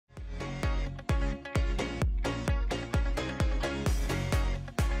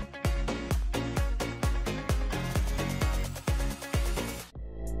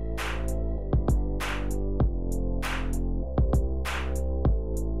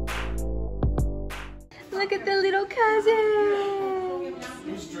Look at the little cousins.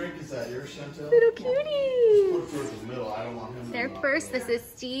 Whose drink is that? Yours, Chantel? Little cuties. Put it towards the middle. I don't want him to They're first. This is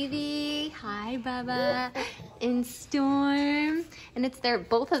Stevie. Hi, Bubba. And Storm. And it's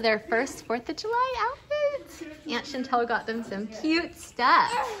both of their first 4th of July outfits. Aunt Chantel got them some cute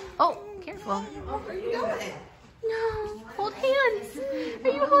stuff. Oh, careful. No, hold hands.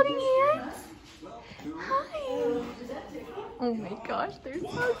 Are you holding hands? Hi. Oh my gosh, they're so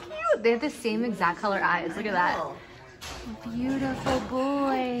cute. They have the same exact color eyes. Look at that. Beautiful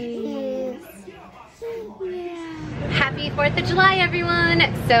boys. Yeah. Happy 4th of July,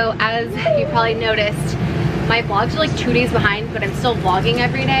 everyone. So as you probably noticed, my vlogs are like 2 days behind, but I'm still vlogging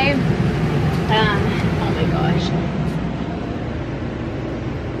every day. Oh my gosh.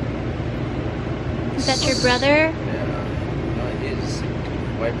 Is that your brother? Yeah. He's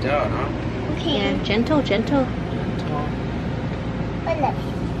wiped out, huh? Yeah, gentle, gentle.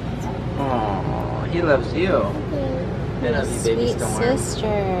 Oh, he loves you. Little sweet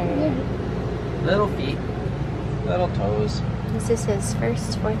sister. Little feet, little toes. This is his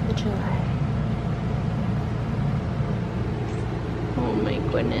first 4th of July. Oh my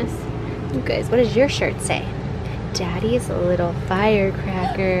goodness. You guys, what does your shirt say? Daddy's a little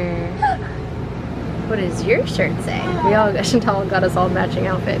firecracker. What does your shirt say? We all, Chantal got us all matching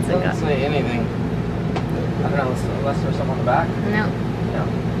outfits. It doesn't say anything. I don't know, unless there's some on the back. No. No.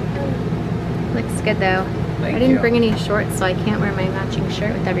 Looks good though. Thank I didn't you. bring any shorts, so I can't wear my matching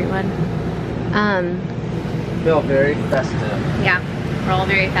shirt with everyone. Feel very festive. Yeah, we're all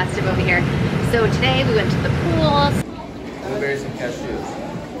very festive over here. So today we went to the pool. Blueberries and cashews.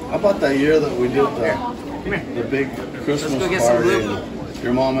 How about that year that we did the big Christmas Let's go get some party? blue. And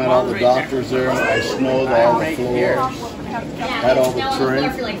your mom had all the doctors there, and I snowed all the floor. Had all the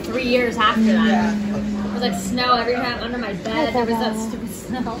trim. For like 3 years after that. It was like snow every time under my bed. There was that stupid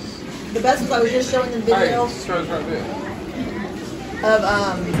snow. The best was I was just showing them video of Snow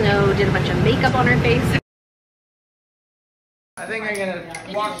did a bunch of makeup on her face. I think I'm gonna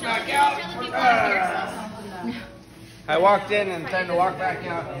walk back out. I walked in and time to walk back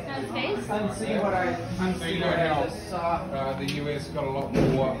out. Unsee what else. The US got a lot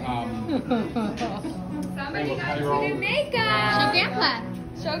more. Somebody got you new makeup. Show Grandpa.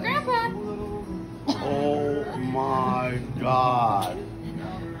 Show Grandpa. Oh my God.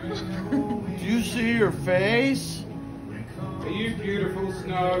 Do you see your face? Are you beautiful,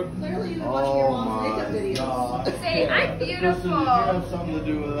 Snow? Oh my God. Say, I'm beautiful. Do you have something to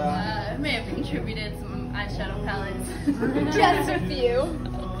do with that? I may have contributed some eyeshadow palettes. Just a few.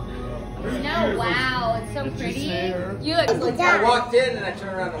 No, wow, it's so pretty. You look like I walked in and I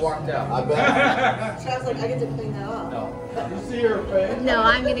turned around and walked out. I bet. So I was like, I get to clean that up. No. You see her face? No,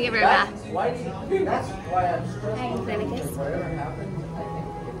 I'm gonna give her a bath. That's why I'm stressed. Whatever happens, I think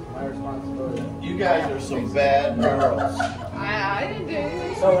it's my responsibility. You guys are some bad girls. I didn't do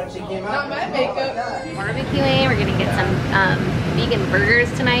anything. So when she came out, Not my makeup. Barbecuing. We're gonna get some vegan burgers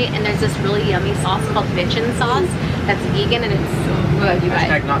tonight, and there's this really yummy sauce called bitchin' sauce that's vegan, and it's so good, you guys.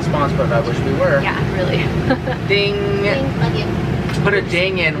 Hashtag not sponsored, but I wish we were. Yeah, really. Ding. Love you. Put a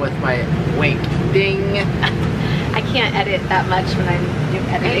ding in with my wink. Ding. I can't edit that much when I'm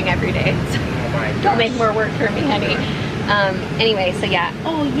editing every day. So Oh my don't gosh. make more work for me, honey. Anyway, so yeah.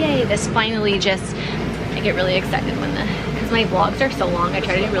 Oh yay! This finally just. I get really excited when because my vlogs are so long. I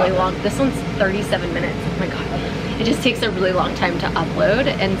try to do really long. This one's 37 minutes. Oh my god. It just takes a really long time to upload,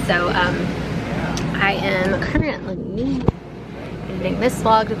 and so I am currently editing this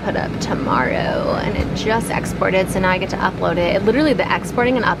vlog to put up tomorrow, and it just exported, so now I get to upload it. Literally the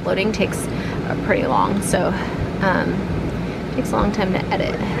exporting and uploading takes pretty long, so it takes a long time to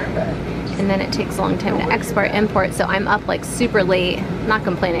edit, and then it takes a long time to export, import, so I'm up like super late. I'm not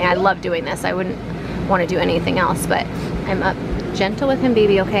complaining, I love doing this. I wouldn't want to do anything else, but I'm up. Gentle with him,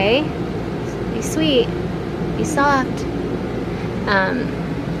 baby, okay? Be sweet, be soft.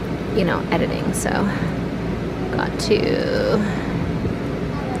 You know, editing, so got to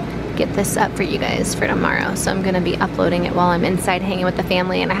get this up for you guys for tomorrow. So I'm gonna be uploading it while I'm inside hanging with the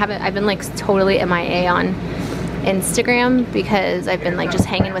family, and I've been like totally MIA on Instagram because I've been like just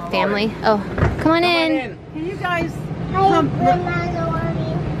hanging with family. Oh, come on in. Can you guys come?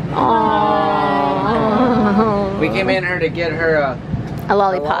 Oh, We came in here to get her a a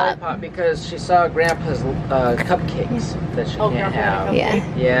lollipop. because she saw Grandpa's cupcakes that she can't have.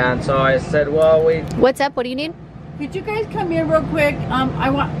 Yeah. Yeah, and so I said, well, What's up? What do you need? Could you guys come in real quick? I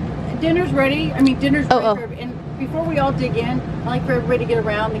want dinner's ready. I mean, dinner's ready. Oh. And before we all dig in, I like for everybody to get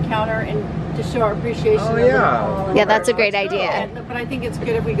around the counter and to show our appreciation. Oh, of yeah. it all. Yeah, that's a great idea. But I think it's good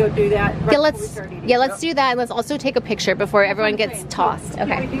if we go do that. Right Yeah, let's before we start eating. let's do that, and let's also take a picture before everyone gets tossed.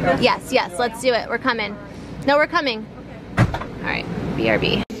 Can Okay. we do that? Yes, let's do it. We're coming. No, we're coming. Okay. All right,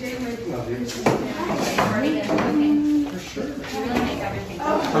 BRB.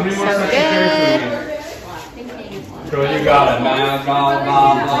 How many more So seconds good. Girl, you got it, man. Blah,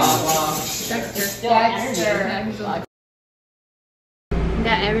 blah, blah.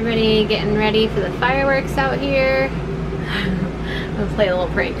 Got everybody getting ready for the fireworks out here. Let's play a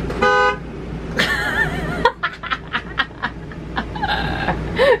little prank.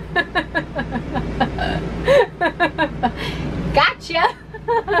 Gotcha.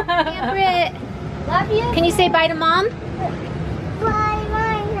 Hey, Britt. Love you. Can you say bye to Mom? Bye,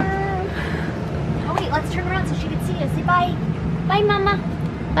 Mama. Oh wait, let's turn around so she can see us. Say bye. Bye, Mama.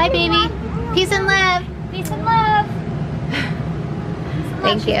 Bye, baby. Peace and love. Peace and love.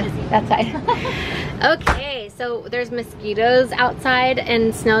 Thank you. That's fine. Okay, so there's mosquitoes outside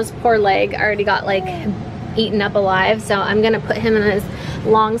and Snow's poor leg already got like eaten up alive. So I'm gonna put him in his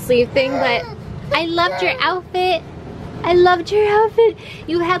long sleeve thing, but I loved your outfit. I loved your outfit.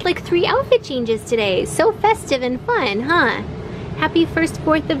 You had like 3 outfit changes today. So festive and fun, huh? Happy first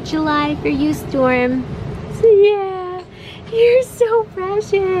 4th of July for you, Storm. So yeah, you're so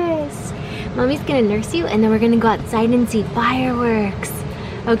precious. Mommy's gonna nurse you and then we're gonna go outside and see fireworks.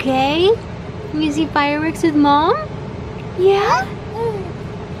 Okay? You see fireworks with Mom? Yeah?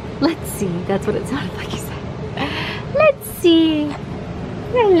 Let's see. That's what it sounded like you said. Let's see.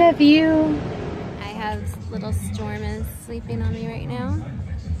 I love you. I have little Storm is sleeping on me right now.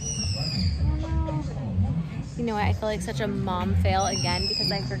 Oh no. You know what? I feel like such a mom fail again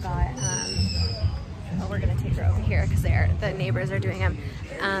because I forgot. Oh, we're gonna take her over here because the neighbors are doing them.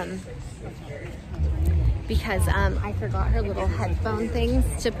 Because I forgot her little headphone things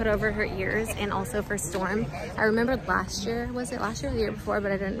to put over her ears, and also for Storm. I remembered last year, was it last year or the year before,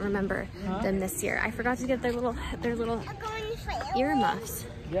 but I didn't remember them this year. I forgot to get their little ear muffs.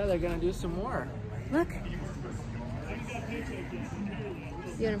 Yeah, they're gonna do some more. Look.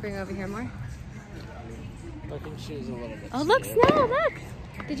 You wanna bring her over here more? I think she's a little bit. Oh, look, Snow, look.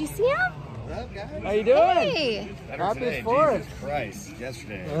 Did you see him? What's up, guys? How you doing? Hey. Happy Today, 4th. Jesus Christ,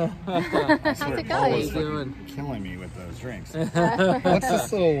 yesterday. How's it going? Was doing? killing me with those drinks. What's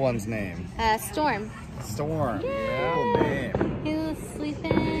this little one's name? Storm. Storm. Yeah. Cool name. He was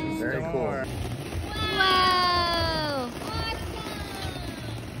sleeping. Very cool. Whoa!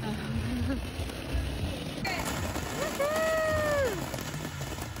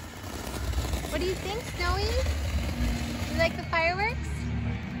 What do you think, Snowy? You like the fireworks?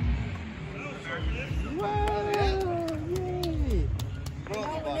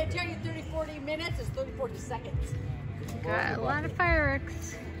 When they tell you 30, 40 minutes, it's 30, 40 seconds. Got a lot of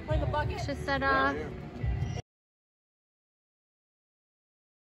fireworks. Play the bucket. Just set off.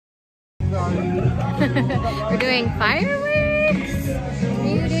 We're doing fireworks. Are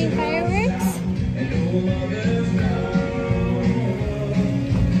you doing fireworks?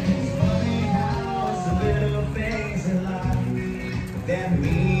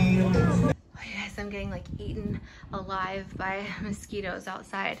 Oh, you guys, I'm getting like eaten alive by mosquitoes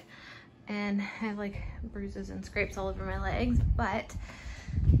outside, and I have like bruises and scrapes all over my legs, but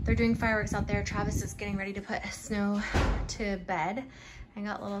they're doing fireworks out there. Travis is getting ready to put Snow to bed. I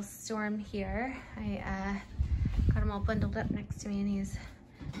got little Storm here. I got him all bundled up next to me and he's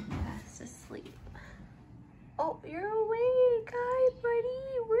fast asleep. Oh, you're awake. Hi,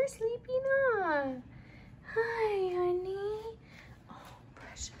 buddy. We're sleeping on. Hi, honey. Oh,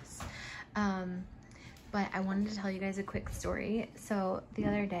 precious. But I wanted to tell you guys a quick story. So the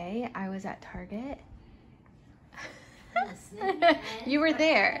other day I was at Target. You were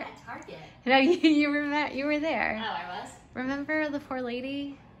there. At Target. No, you were there. Oh, I was? Remember the poor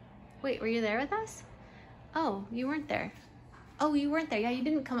lady? Wait, were you there with us? Oh, you weren't there. Oh, you weren't there. Yeah, you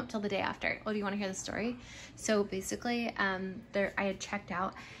didn't come up till the day after. Well, do you want to hear the story? So basically, I had checked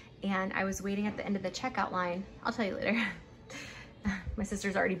out and I was waiting at the end of the checkout line. I'll tell you later. My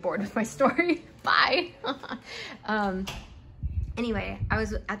sister's already bored with my story. Bye. Anyway, I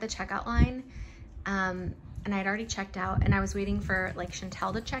was at the checkout line and I'd already checked out and I was waiting for like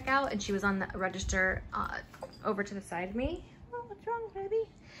Chantel to check out and she was on the register over to the side of me. Oh, what's wrong, baby?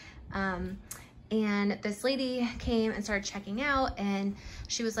 And this lady came and started checking out and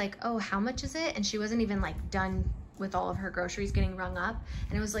she was like, oh, how much is it? And she wasn't even like done with all of her groceries getting rung up.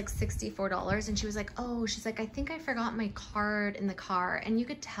 And it was like $64. And she was like, oh, she's like, I think I forgot my card in the car. And you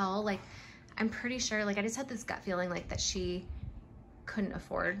could tell, like, I'm pretty sure, like, I just had this gut feeling like that she couldn't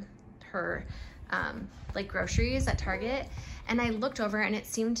afford her like groceries at Target. And I looked over and it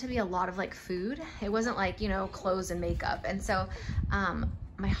seemed to be a lot of like food. It wasn't like, you know, clothes and makeup. And so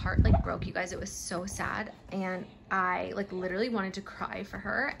my heart like broke, you guys. It was so sad. And I like literally wanted to cry for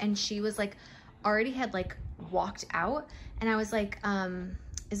her. And she was like, already had like walked out and I was like,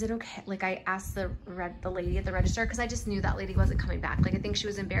 is it okay? Like I asked the lady at the register, cause I just knew that lady wasn't coming back. Like I think she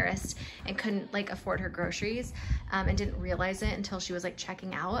was embarrassed and couldn't like afford her groceries and didn't realize it until she was like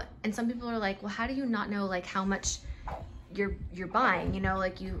checking out. And some people are like, well, how do you not know like how much you're buying, you know,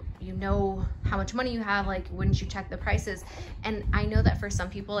 like you know how much money you have, like wouldn't you check the prices? And I know that for some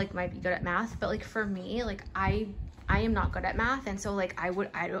people like might be good at math, but like for me, like I am not good at math, and so like I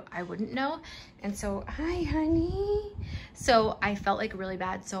wouldn't know. And so hi honey, so I felt like really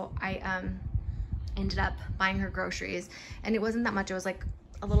bad, so I ended up buying her groceries, and it wasn't that much. It was like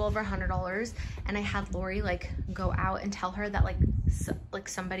a little over $100, and I had Lori like go out and tell her that like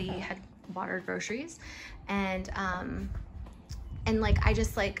somebody had bought her groceries. And like I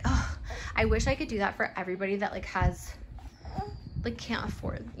just like, oh, I wish I could do that for everybody that like has like can't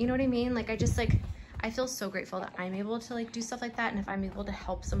afford, you know what I mean? Like I just like, I feel so grateful that I'm able to like do stuff like that. And if I'm able to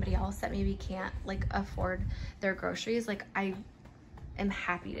help somebody else that maybe can't like afford their groceries, like I am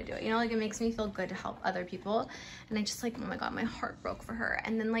happy to do it, you know, like it makes me feel good to help other people. And I just like, oh my God, my heart broke for her.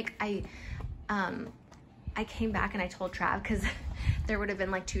 And then like I came back and I told Trav, because there would have been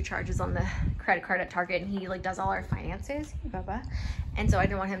like 2 charges on the credit card at Target, and he like does all our finances, Baba. And so I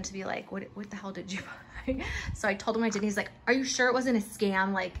didn't want him to be like, what the hell did you buy? So I told him I did. He's like, are you sure it wasn't a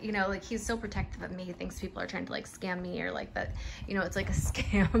scam? Like, you know, like he's so protective of me. He thinks people are trying to like scam me, or like that, you know, it's like a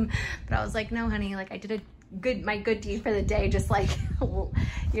scam. But I was like, no, honey, like I did my good deed for the day. Just like,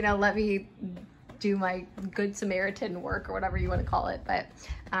 you know, let me do my good Samaritan work, or whatever you want to call it. But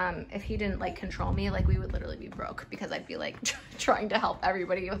if he didn't like control me, like we would literally be broke, because I'd be like trying to help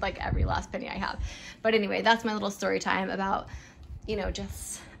everybody with like every last penny I have. But anyway, that's my little story time about, you know,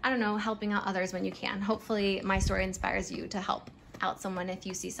 just, I don't know, helping out others when you can. Hopefully my story inspires you to help out someone if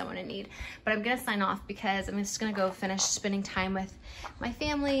you see someone in need. But I'm gonna sign off because I'm just gonna go finish spending time with my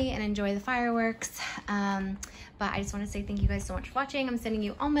family and enjoy the fireworks. But I just want to say thank you guys so much for watching. I'm sending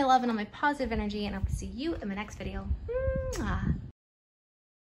you all my love and all my positive energy, and I'll see you in my next video.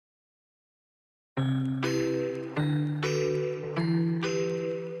 Mwah.